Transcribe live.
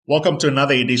Welcome to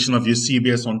another edition of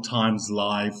Eusebius on Times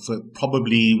Live.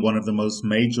 Probably one of the most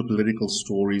major political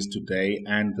stories today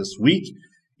and this week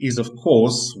is, of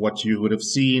course, what you would have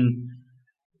seen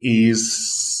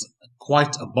is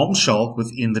quite a bombshell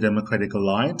within the Democratic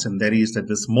Alliance, and that is that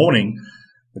this morning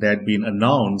it had been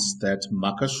announced that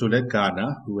Makashule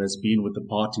Gana, who has been with the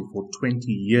party for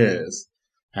 20 years,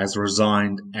 has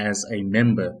resigned as a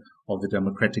member of the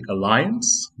Democratic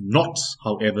Alliance, not,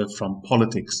 however, from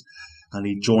politics. And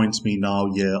he joins me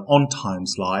now here on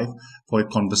Times Live for a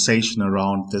conversation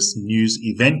around this news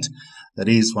event that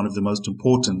is one of the most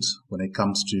important when it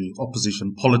comes to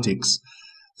opposition politics.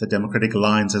 The Democratic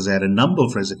Alliance has had a number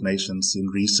of resignations in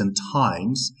recent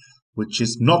times, which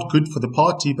is not good for the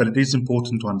party, but it is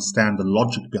important to understand the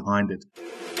logic behind it.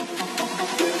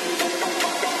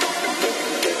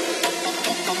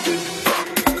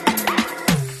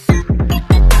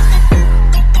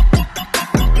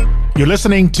 You're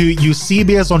listening to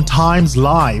Eusebius on Times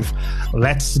Live.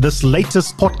 That's this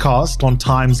latest podcast on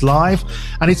Times Live.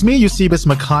 And it's me, Eusebius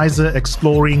McKaiser,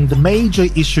 exploring the major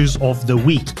issues of the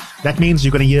week. That means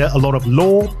you're going to hear a lot of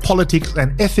law, politics,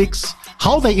 and ethics,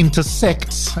 how they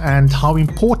intersect, and how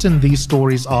important these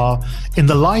stories are in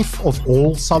the life of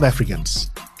all South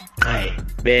Africans.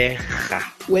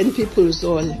 When people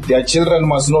zone, their children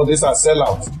must know these are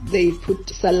sellouts. They put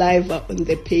saliva on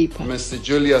the paper. Mr.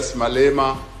 Julius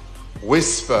Malema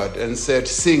whispered and said,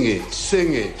 sing it,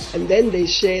 sing it. And then they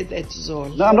share that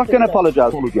zone. No, I'm not going to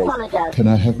apologize. Can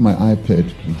I have my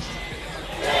iPad, please?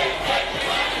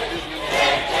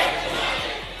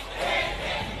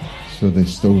 So they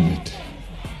stole it.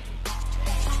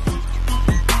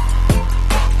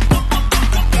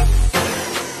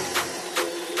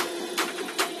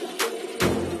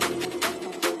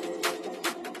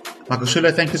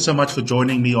 Makashule, thank you so much for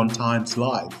joining me on Times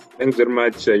Live. Thanks very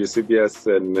much, Eusebius,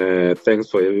 and thanks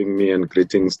for having me, and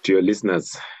greetings to your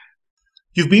listeners.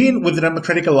 You've been with the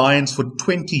Democratic Alliance for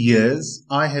 20 years.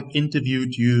 I have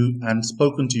interviewed you and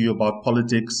spoken to you about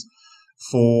politics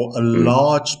for a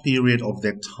large period of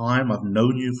that time. I've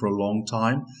known you for a long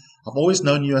time. I've always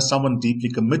known you as someone deeply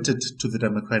committed to the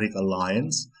Democratic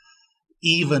Alliance.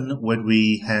 Even when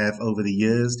we have, over the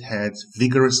years, had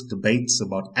vigorous debates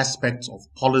about aspects of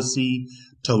policy,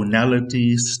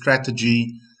 tonality,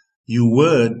 strategy, you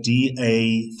were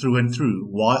DA through and through.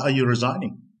 Why are you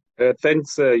resigning?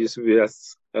 Thanks,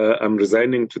 Eusebius. I'm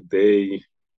resigning today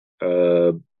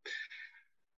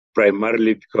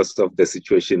primarily because of the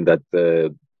situation that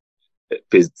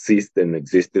persists and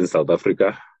exists in South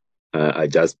Africa. I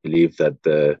just believe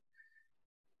that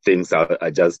things are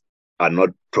not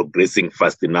progressing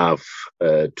fast enough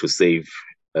to save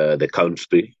the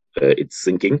country. It's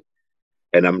sinking.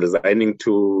 And I'm resigning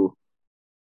to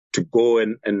go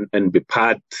and be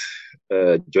part,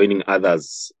 joining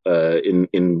others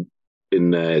in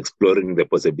exploring the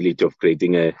possibility of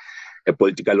creating a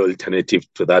political alternative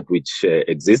to that which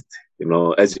exists. You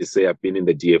know, as you say, I've been in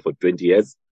the DA for 20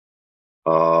 years.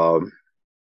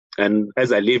 And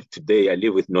as I live today, I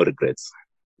live with no regrets.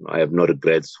 I have no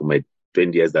regrets for my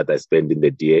 20 years that I spent in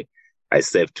the DA. I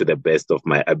served to the best of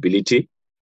my ability.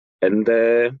 And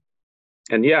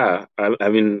yeah, I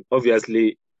mean,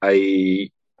 obviously, I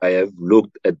have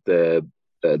looked at the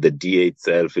DA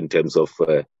itself in terms of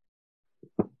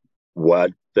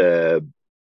what the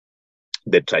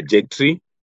trajectory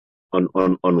on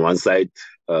one side,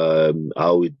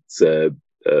 how it's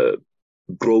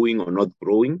growing or not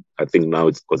growing. I think now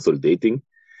it's consolidating.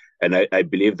 And I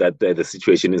believe that the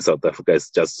situation in South Africa is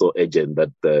just so urgent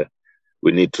that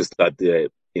we need to start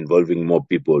involving more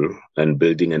people and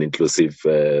building an inclusive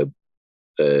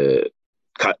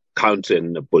country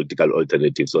and a political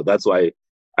alternative. So that's why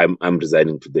I'm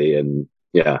resigning today. And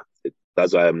yeah,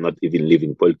 that's why I'm not even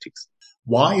leaving politics.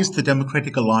 Why is the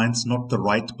Democratic Alliance not the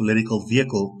right political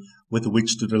vehicle with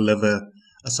which to deliver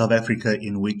a South Africa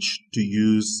in which, to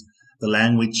use the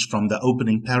language from the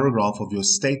opening paragraph of your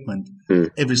statement,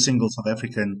 every single South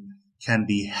African can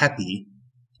be happy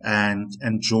and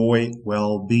enjoy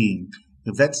well-being?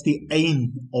 If that's the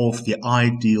aim of the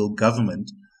ideal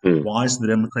government, why is the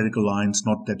Democratic Alliance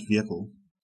not that vehicle?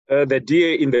 The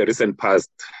DA in the recent past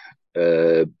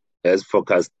has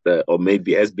focused or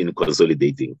maybe has been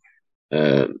consolidating.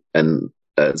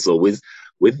 So with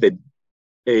the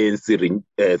ANC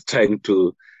trying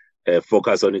to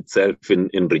focus on itself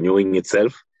in renewing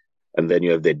itself, and then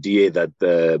you have the DA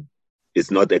that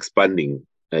is not expanding.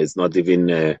 It's not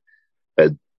even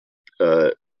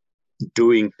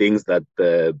doing things that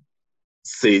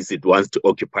says it wants to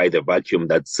occupy the vacuum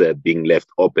that's being left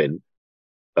open,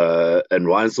 and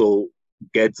also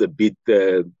gets a bit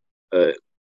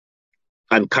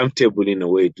uncomfortable in a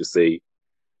way to say,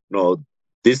 no,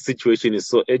 this situation is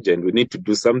so urgent. We need to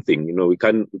do something. We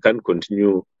can't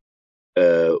continue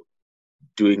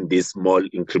doing this small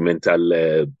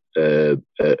incremental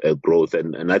growth.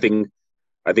 And I think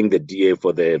the DA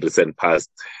for the recent past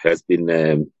has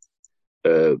been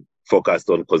focused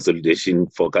on consolidation,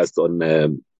 focused on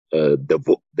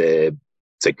the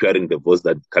securing the votes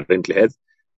that currently has.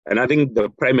 And I think the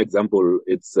prime example,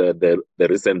 it's the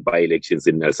recent by-elections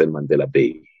in Nelson Mandela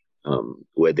Bay,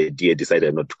 where the DA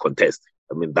decided not to contest.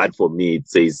 I mean, that for me, it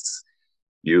says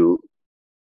the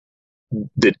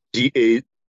DA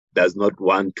does not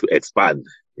want to expand.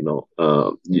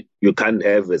 You can't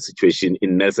have a situation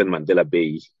in Nelson Mandela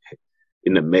Bay,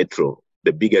 in a metro,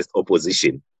 the biggest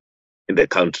opposition in the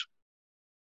country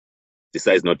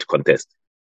decides not to contest.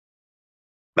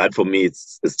 That for me,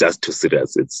 it's just too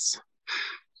serious.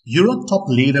 You're a top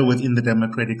leader within the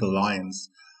Democratic Alliance.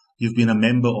 You've been a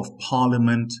member of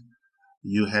parliament.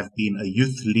 You have been a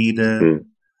youth leader,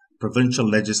 provincial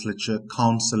legislature,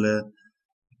 councillor,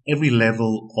 every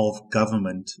level of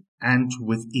government, and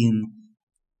within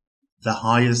the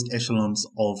highest echelons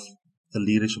of the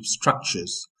leadership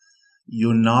structures.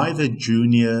 You're neither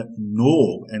junior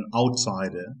nor an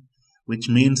outsider, which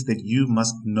means that you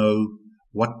must know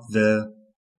what the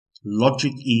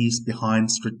logic is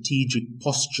behind strategic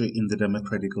posture in the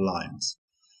Democratic Alliance.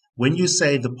 When you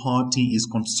say the party is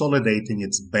consolidating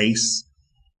its base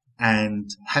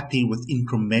and happy with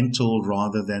incremental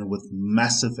rather than with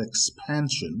massive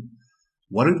expansion,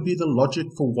 what would be the logic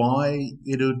for why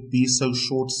it would be so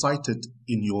short-sighted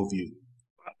in your view?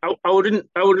 I wouldn't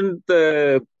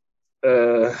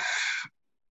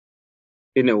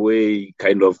in a way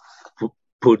kind of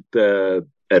put a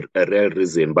real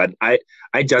reason, but I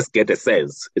just get a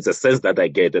sense. It's a sense that I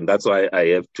get, and that's why I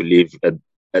have to live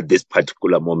at this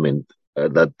particular moment,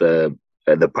 that the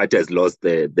party has lost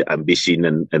the ambition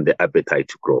and the appetite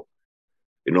to grow.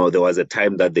 There was a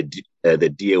time that the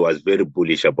DA was very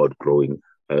bullish about growing.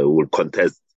 We'll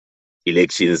contest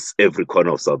elections every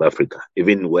corner of South Africa,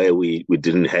 even where we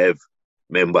didn't have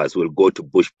members. We'll go to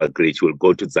Bushbuckridge, we'll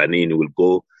go to Tzaneen, we'll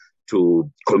go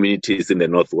to communities in the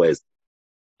Northwest.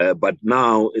 But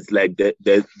now it's like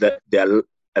there are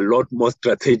a lot more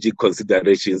strategic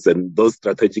considerations, and those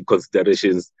strategic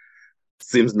considerations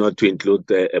seems not to include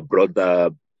a broader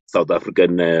South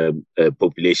African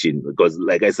population. Because,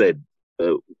 like I said,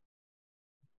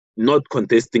 not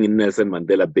contesting in Nelson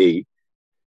Mandela Bay,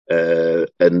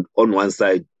 and on one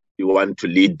side you want to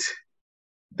lead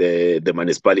the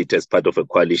municipality as part of a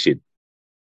coalition.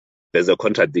 There's a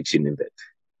contradiction in that.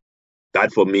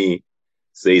 That for me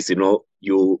says,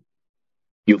 you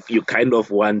kind of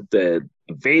want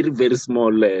very, very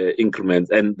small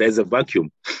increments, and there's a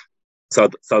vacuum.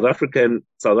 South Africa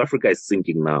is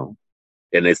sinking now,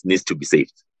 and it needs to be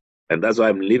saved. And that's why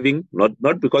I'm leaving,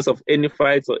 not because of any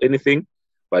fights or anything,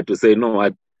 but to say,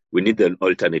 what, we need an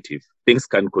alternative. Things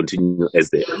can't continue as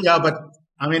they are. Yeah, but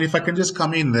I mean, if I can just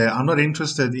come in there, I'm not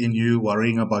interested in you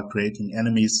worrying about creating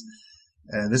enemies.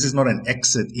 This is not an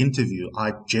exit interview.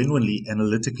 I genuinely,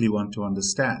 analytically want to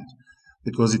understand,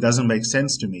 because it doesn't make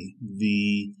sense to me.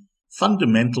 The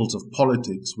fundamentals of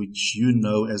politics, which you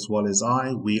know as well as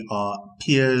I, we are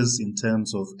peers in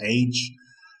terms of age,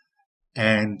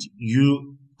 and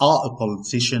you are a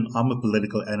politician, I'm a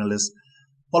political analyst.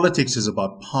 Politics is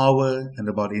about power and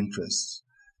about interests.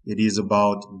 It is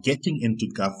about getting into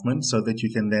government so that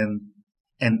you can then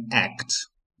enact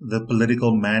the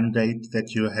political mandate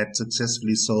that you had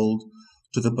successfully sold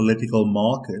to the political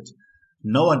market.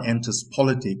 No one enters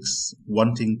politics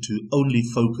wanting to only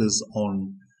focus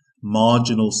on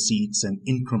marginal seats and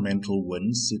incremental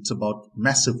wins. It's about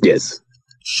massive wins. Yes.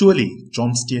 Surely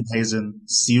John Steenhuisen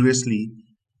seriously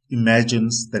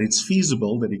imagines that it's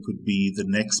feasible that he could be the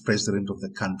next president of the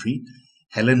country.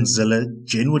 Helen Zille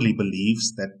genuinely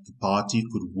believes that the party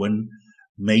could win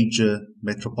major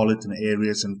metropolitan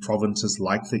areas and provinces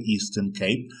like the Eastern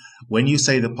Cape. When you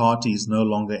say the party is no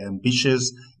longer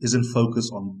ambitious, isn't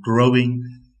focused on growing,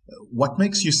 what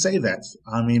makes you say that?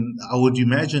 I mean, I would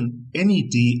imagine any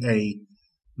DA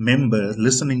member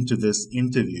listening to this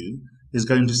interview is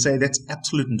going to say that's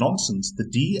absolute nonsense. The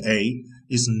DA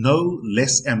is no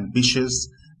less ambitious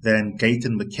than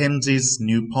Gayton McKenzie's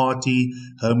new party,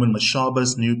 Herman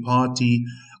Mashaba's new party,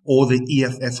 or the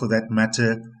EFF for that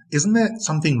matter. Isn't that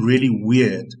something really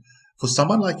weird for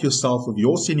someone like yourself with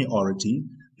your seniority?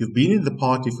 You've been in the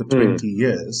party for 20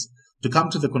 years, to come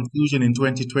to the conclusion in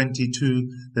 2022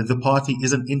 that the party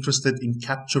isn't interested in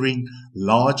capturing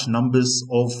large numbers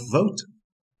of vote.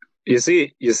 You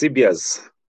see, Bias,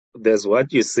 there's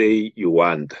what you say you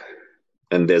want,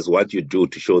 and there's what you do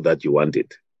to show that you want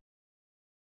it.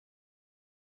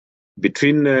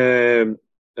 between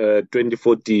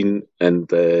 2014 and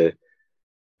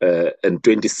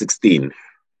 2016,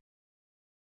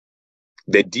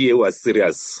 the DA was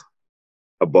serious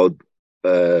about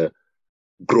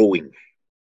growing,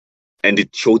 and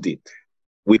it showed it.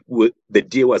 The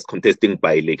DA was contesting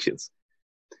by-elections.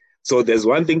 So there's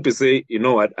one thing to say, you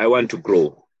know what, I want to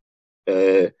grow.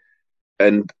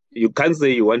 And you can't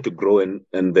say you want to grow and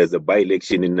there's a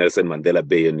by-election in Nelson Mandela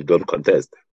Bay and you don't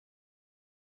contest.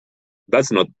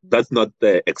 That's not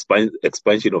the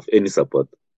expansion of any support.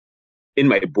 In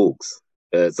my books,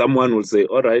 someone will say,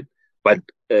 all right, but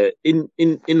in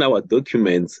our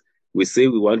documents, we say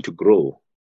we want to grow.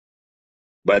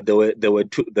 But there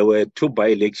were two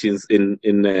by-elections in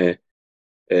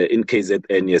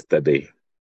KZN yesterday.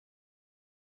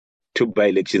 2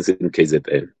 by-elections in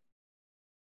KZN.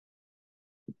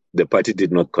 The party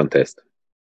did not contest.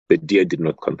 The DA did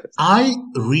not contest. I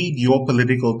read your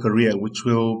political career, which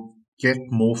we'll get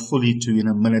more fully to in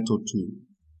a minute or two,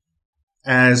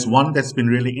 as one that's been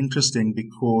really interesting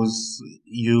because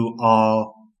you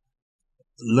are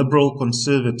liberal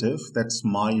conservative. That's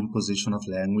my imposition of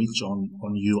language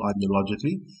on you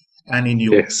ideologically and in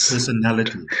your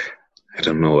personality. I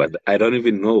don't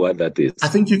even know what that is. I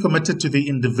think you're committed to the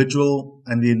individual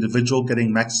and the individual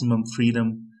getting maximum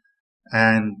freedom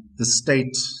and the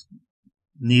state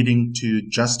needing to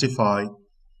justify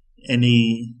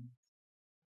any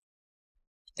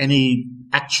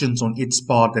actions on its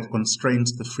part that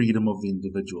constrains the freedom of the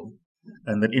individual,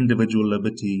 and that individual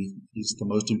liberty is the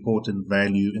most important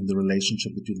value in the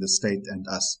relationship between the state and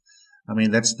us. I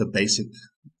mean, that's the basic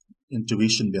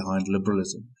intuition behind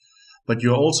liberalism. But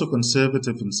you're also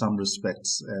conservative in some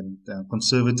respects, and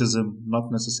conservatism,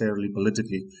 not necessarily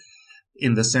politically,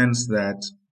 in the sense that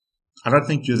I don't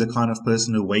think you're the kind of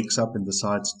person who wakes up and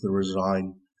decides to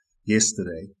resign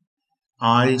yesterday.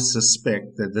 I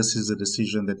suspect that this is a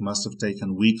decision that must have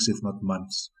taken weeks, if not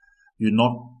months. You're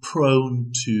not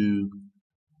prone to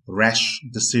rash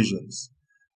decisions.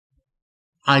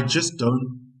 I just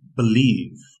don't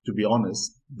believe, to be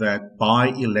honest, that by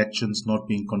elections not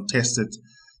being contested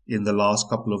in the last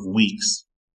couple of weeks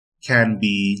can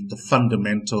be the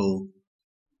fundamental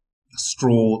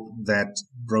straw that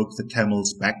broke the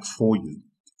camel's back for you.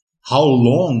 How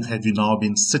long have you now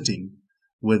been sitting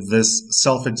with this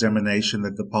self-examination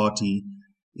that the party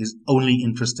is only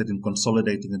interested in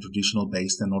consolidating a traditional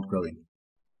base and not growing?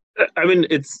 I mean,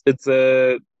 it's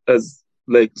as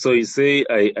like, so you say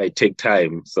I take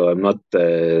time, so I'm not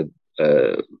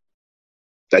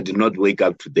I did not wake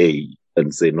up today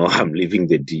and say, no, I'm leaving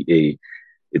the DA.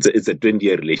 It's a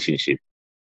 20-year relationship.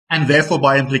 And therefore,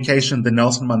 by implication, the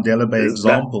Nelson Mandela Bay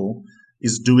example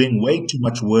is doing way too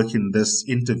much work in this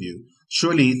interview.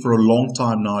 Surely, for a long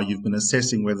time now, you've been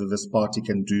assessing whether this party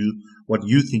can do what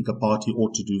you think a party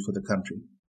ought to do for the country.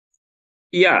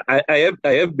 Yeah, I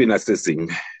have been assessing.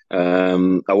 I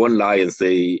won't lie and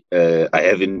say I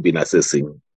haven't been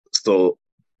assessing. So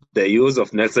the use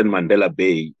of Nelson Mandela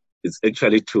Bay is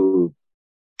actually to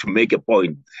make a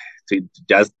point, to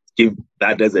just give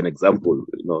that as an example.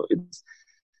 You know,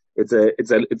 it's a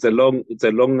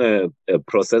long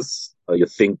process. You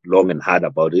think long and hard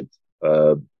about it.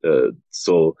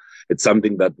 So it's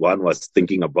something that one was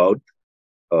thinking about.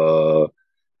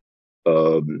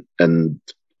 And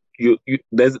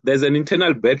there's an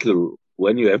internal battle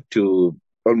when you have to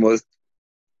almost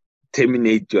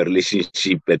terminate your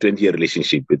relationship, a 20-year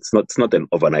relationship. It's not an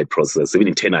overnight process, even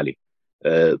internally.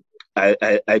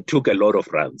 I took a lot of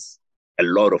runs.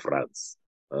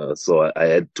 So I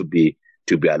had to be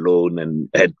alone and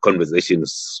had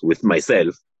conversations with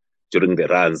myself during the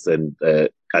runs and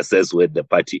assess where the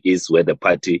party is, where the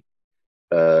party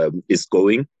is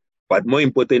going, but more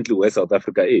importantly, where South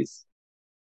Africa is,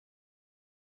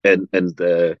 and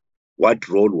what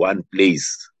role one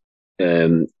plays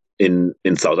in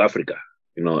South Africa,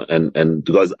 you know, and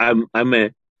because I'm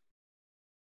a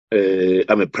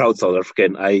proud South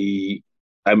African.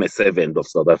 I'm a servant of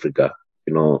South Africa,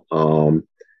 you know,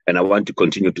 and I want to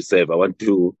continue to serve. I want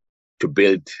to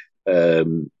build a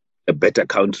better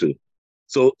country.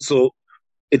 So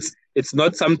it's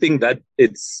not something that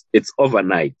it's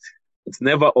overnight. It's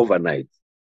never overnight.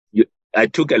 I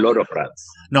took a lot of runs.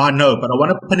 No, I know, but I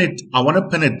want to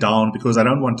pin it down because I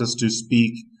don't want us to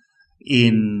speak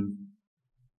in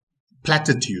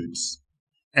platitudes.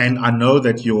 And I know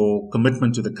that your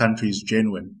commitment to the country is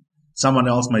genuine. Someone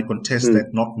else may contest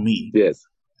that, not me. Yes.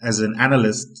 As an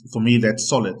analyst, for me, that's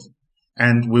solid.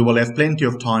 And we will have plenty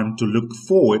of time to look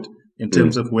forward in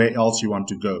terms of where else you want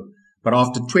to go. But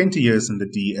after 20 years in the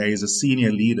DA as a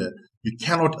senior leader, you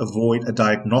cannot avoid a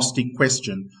diagnostic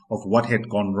question of what had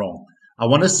gone wrong. I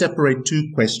want to separate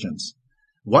two questions.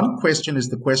 One question is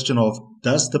the question of,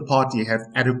 does the party have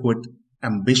adequate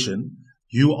ambition?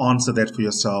 You answer that for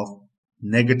yourself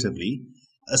negatively.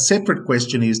 A separate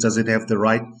question is, does it have the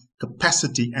right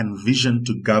capacity and vision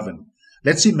to govern?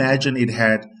 Let's imagine it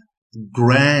had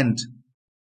grand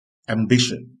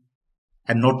ambition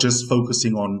and not just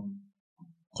focusing on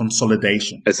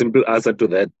consolidation. A simple answer to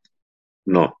that,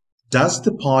 no. Does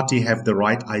the party have the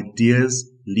right ideas,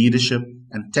 leadership,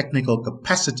 and technical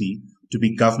capacity to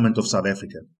be government of South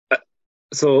Africa?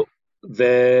 So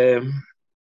there's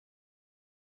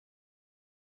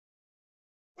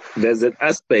an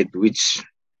aspect which,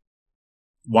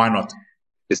 why not?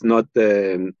 It's not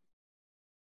in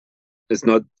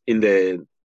the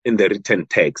written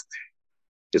text.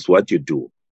 It's what you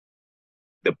do,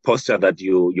 the posture that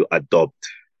you adopt,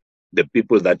 the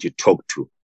people that you talk to,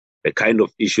 the kind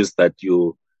of issues that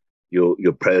you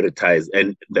prioritize,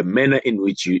 and the manner in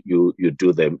which you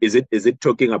do them. Is it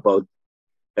talking about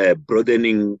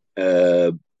broadening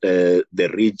the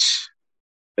reach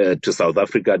to South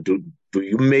Africa? Do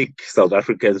you make South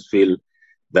Africans feel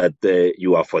that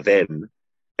you are for them?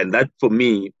 And that, for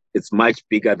me, it's much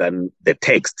bigger than the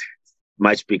text,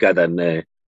 much bigger than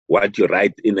what you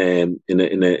write in a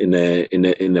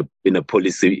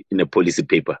policy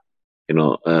paper.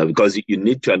 Because you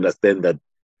need to understand that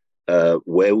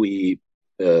where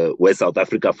South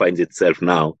Africa finds itself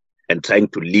now, and trying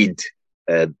to lead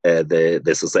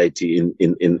the society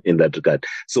in that regard.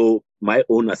 So my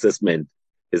own assessment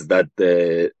is that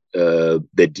the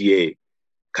DA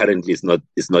currently is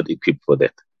not equipped for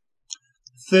that.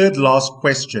 Third last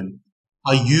question.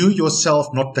 Are you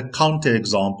yourself not the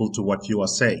counterexample to what you are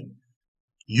saying?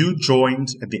 You joined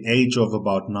at the age of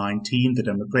about 19, the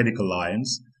Democratic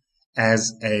Alliance,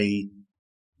 as a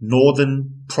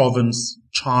Northern Province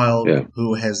child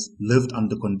who has lived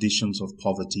under conditions of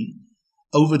poverty.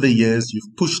 Over the years,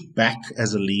 you've pushed back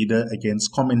as a leader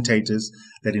against commentators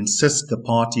that insist the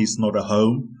party is not a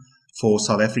home for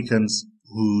South Africans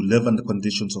who live under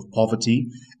conditions of poverty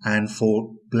and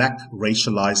for black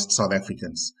racialized South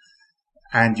Africans.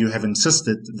 And you have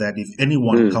insisted that if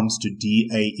anyone comes to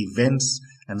DA events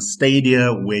and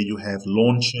stadia where you have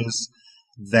launches,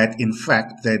 that in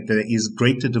fact that there is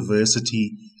greater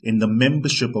diversity in the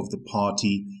membership of the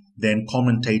party than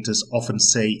commentators often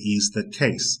say is the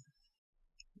case.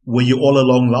 Were you all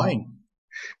along lying?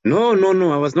 No,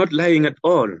 I was not lying at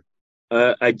all.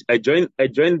 I joined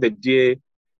the DA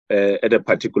at a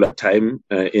particular time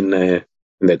in the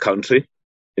country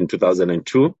in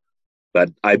 2002, but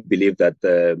I believe that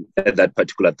at that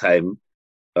particular time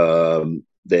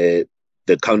the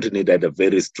country needed a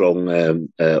very strong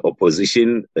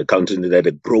opposition. The country needed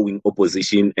a growing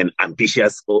opposition, an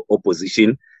ambitious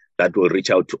opposition that will reach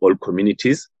out to all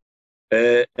communities.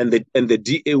 And the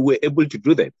DA were able to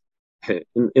do that.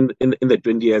 In the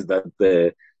 20 years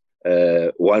that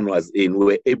one was in, we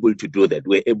were able to do that.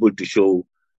 We were able to show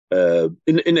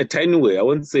in a tiny way. I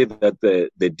won't say that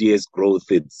the DA's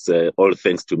growth it's all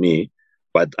thanks to me,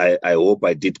 but I hope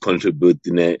I did contribute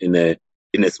in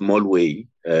a small way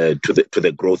to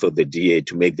the growth of the DA,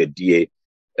 to make the DA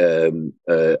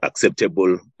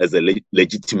acceptable as a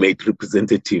legitimate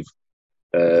representative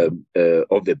of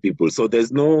the people. So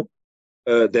there's no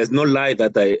lie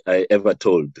that I ever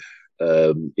told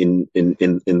in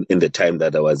the time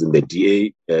that I was in the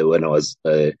DA when I was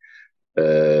a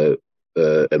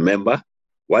member.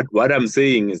 What I'm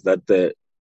saying is that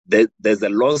there's a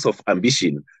loss of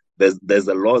ambition. There's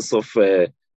a loss of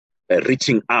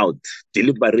reaching out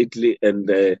deliberately,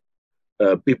 and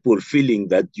people feeling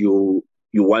that you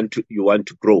want to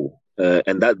grow,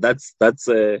 and that's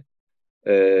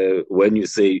when you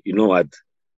say, you know what,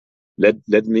 let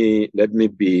me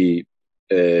be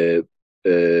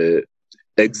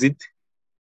exit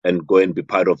and go and be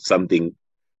part of something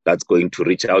that's going to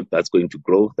reach out, that's going to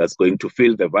grow, that's going to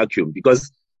fill the vacuum. Because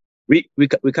we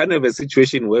can't have a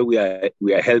situation where we are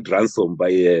held ransom by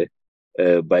the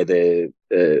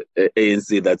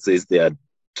ANC that says they are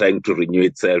trying to renew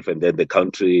itself, and then the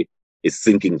country is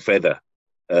sinking further.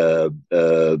 So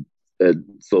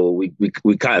we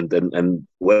can't. And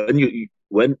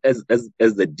when as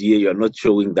the DA you're not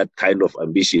showing that kind of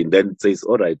ambition, then it says,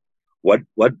 all right, what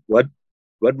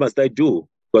must I do?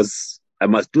 Because I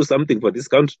must do something for this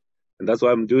country, and that's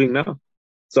what I'm doing now.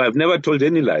 So I've never told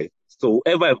any lie. So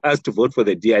whoever I've asked to vote for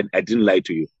the DA, I didn't lie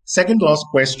to you. Second last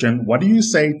question. What do you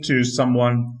say to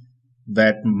someone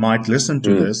that might listen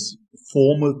to this,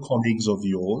 former colleagues of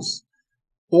yours,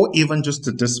 or even just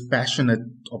a dispassionate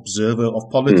observer of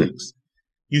politics?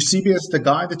 Eusebius, the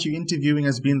guy that you're interviewing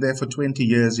has been there for 20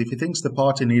 years. If he thinks the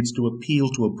party needs to appeal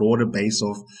to a broader base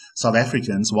of South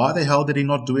Africans, why the hell did he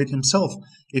not do it himself?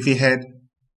 If he had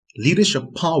leadership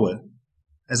power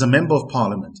as a member of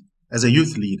parliament, as a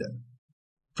youth leader,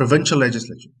 provincial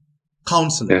legislature,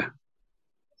 councillor,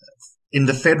 in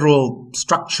the federal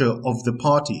structure of the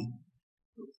party,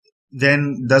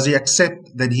 then does he accept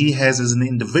that he has, as an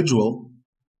individual,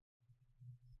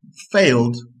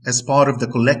 failed as part of the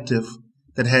collective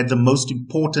that had the most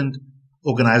important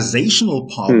organizational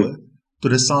power to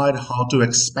decide how to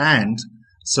expand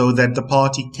so that the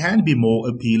party can be more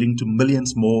appealing to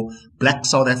millions more black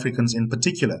South Africans in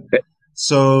particular?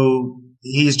 So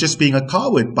he is just being a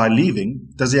coward by leaving.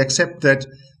 Does he accept that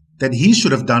he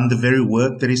should have done the very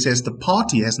work that he says the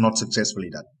party has not successfully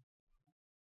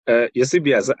done?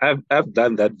 Eusebius, I've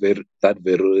done that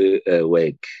very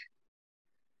work.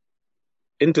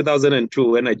 In 2002,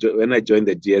 when I joined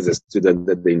the DA as a student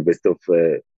at the University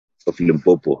of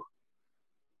Limpopo,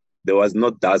 there was no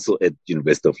DASO at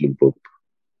University of Limpopo.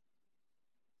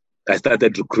 I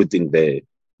started recruiting there.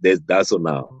 There's DASO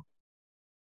now.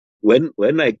 When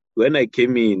I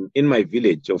came in my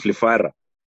village of Lifara,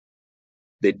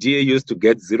 the DA used to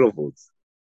get 0 votes.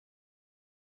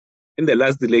 In the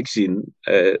last election,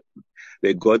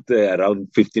 they got around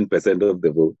 15% of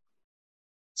the vote.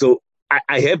 So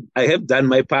I have done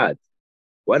my part.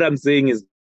 What I'm saying is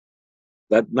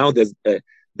that now there's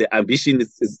the ambition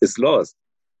is lost.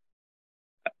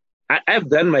 I've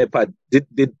done my part.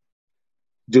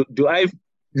 Do I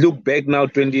look back now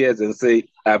 20 years and say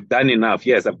I've done enough?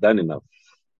 Yes, I've done enough.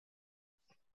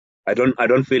 I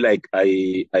don't feel like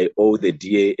I owe the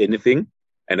DA anything,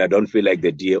 and I don't feel like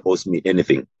the DA owes me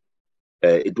anything.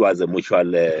 It was a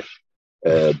mutual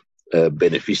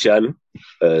beneficial,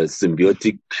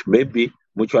 symbiotic, maybe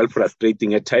mutual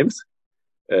frustrating at times,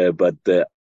 but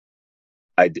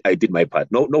I did my part.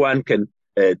 No one can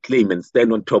claim and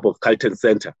stand on top of Carlton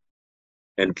Center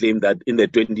and claim that in the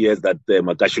 20 years that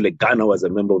Makashule Ghana was a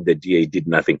member of the DA, he did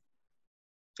nothing.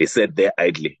 He sat there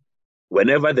idly.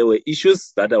 Whenever there were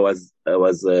issues that I was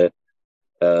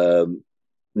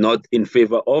not in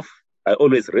favor of, I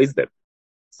always raised them.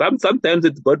 Sometimes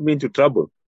it got me into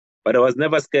trouble, but I was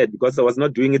never scared because I was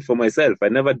not doing it for myself. I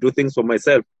never do things for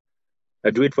myself.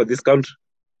 I do it for this country.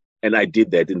 And I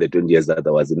did that in the 20 years that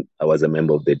I was a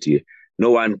member of the DA.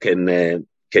 No one can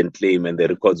claim, and the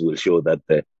records will show that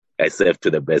I served to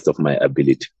the best of my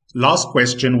ability. Last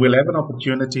question. We'll have an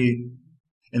opportunity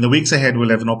in the weeks ahead. We'll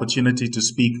have an opportunity to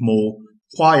speak more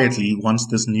quietly once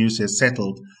this news has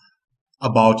settled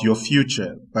about your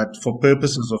future. But for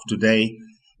purposes of today,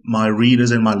 my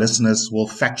readers and my listeners will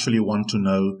factually want to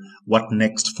know what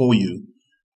next for you.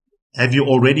 Have you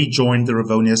already joined the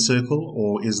Rivonia Circle,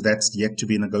 or is that yet to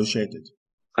be negotiated?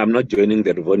 I'm not joining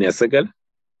the Rivonia Circle.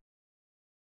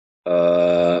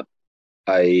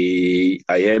 I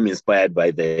am inspired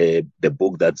by the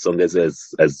book that Songeza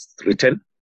has written,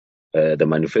 the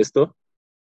manifesto,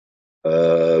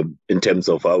 in terms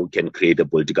of how we can create a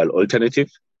political alternative.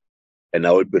 And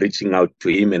I will be reaching out to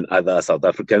him and other South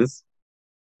Africans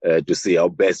to see how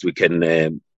best we can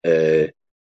build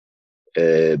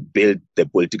the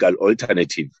political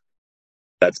alternative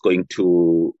that's going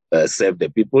to serve the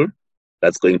people,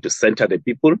 that's going to center the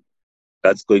people,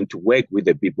 that's going to work with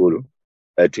the people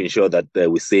to ensure that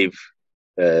we save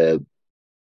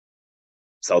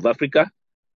South Africa,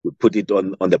 we put it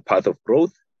on the path of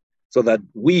growth, so that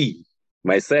we,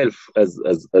 myself as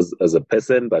a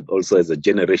person, but also as a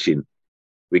generation,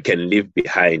 we can leave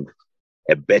behind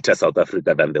a better South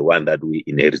Africa than the one that we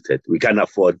inherited. We can't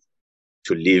afford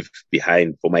to leave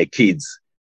behind for my kids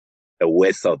a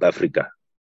worse South Africa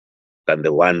than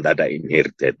the one that I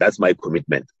inherited. That's my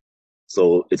commitment.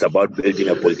 So it's about building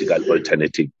a political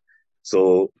alternative.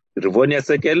 So Rivonia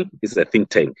Circle is a think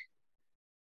tank.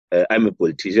 I'm a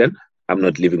politician. I'm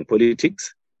not leaving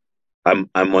politics. I'm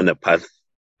on a path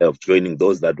of joining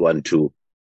those that want to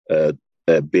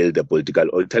build a political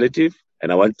alternative,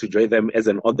 and I want to join them as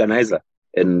an organizer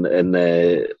and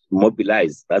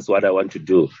mobilize. That's what I want to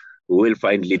do. We will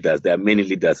find leaders. There are many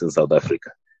leaders in South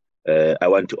Africa. I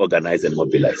want to organize and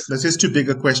mobilize. This is too big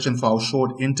a question for our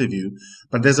short interview,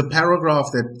 but there's a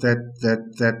paragraph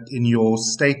that in your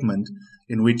statement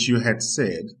in which you had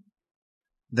said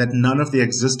that none of the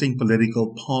existing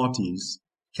political parties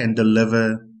can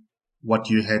deliver what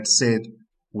you had said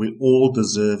we all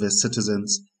deserve as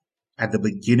citizens at the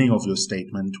beginning of your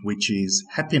statement, which is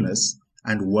happiness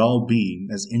and well-being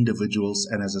as individuals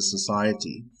and as a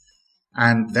society.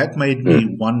 And that made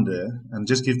me wonder, and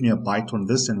just give me a bite on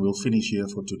this and we'll finish here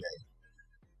for today.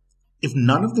 If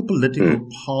none of the political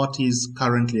parties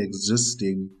currently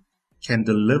existing can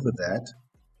deliver that,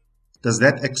 does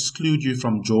that exclude you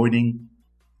from joining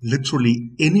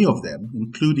literally any of them,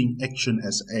 including Action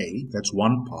SA? That's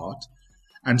one part.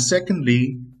 And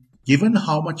secondly, given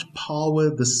how much power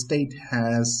the state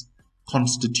has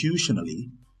constitutionally,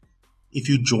 if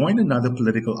you join another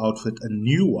political outfit, a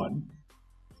new one,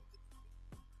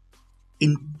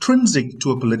 intrinsic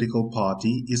to a political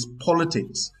party is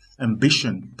politics,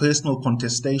 ambition, personal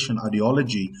contestation,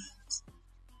 ideology,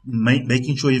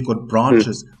 making sure you've got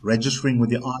branches, registering with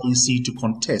the IEC to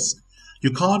contest.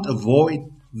 You can't avoid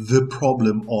the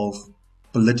problem of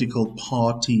political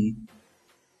party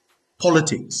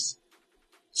politics.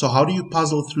 So how do you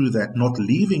puzzle through that, not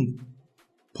leaving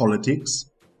politics,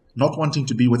 not wanting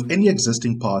to be with any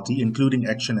existing party, including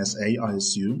Action SA, I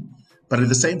assume, but at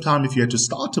the same time, if you had to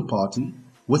start a party,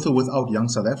 with or without young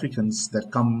South Africans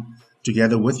that come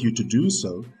together with you to do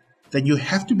so, then you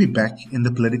have to be back in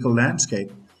the political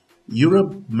landscape. You're a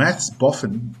maths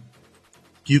boffin.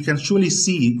 You can surely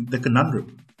see the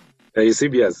conundrum.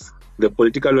 Eusebius, the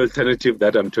political alternative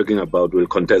that I'm talking about will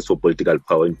contest for political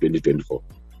power in 2024.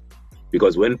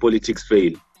 Because when politics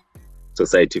fail,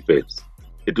 society fails.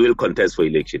 It will contest for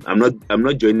election. I'm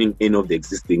not joining any of the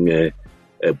existing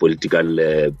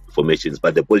political formations,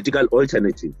 but the political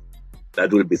alternative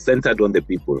that will be centered on the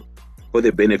people, for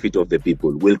the benefit of the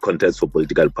people, will contest for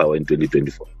political power in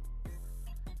 2024.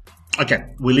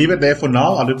 Okay, we'll leave it there for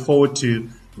now. I look forward to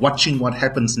watching what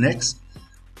happens next.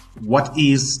 What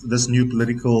is this new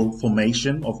political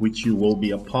formation of which you will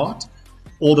be a part?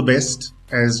 All the best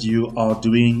as you are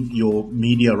doing your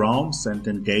media rounds and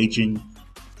engaging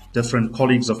different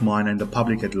colleagues of mine and the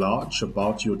public at large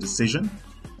about your decision.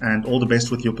 And all the best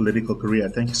with your political career.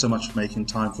 Thank you so much for making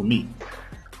time for me.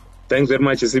 Thanks very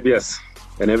much, Eusebius,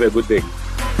 and have a good day.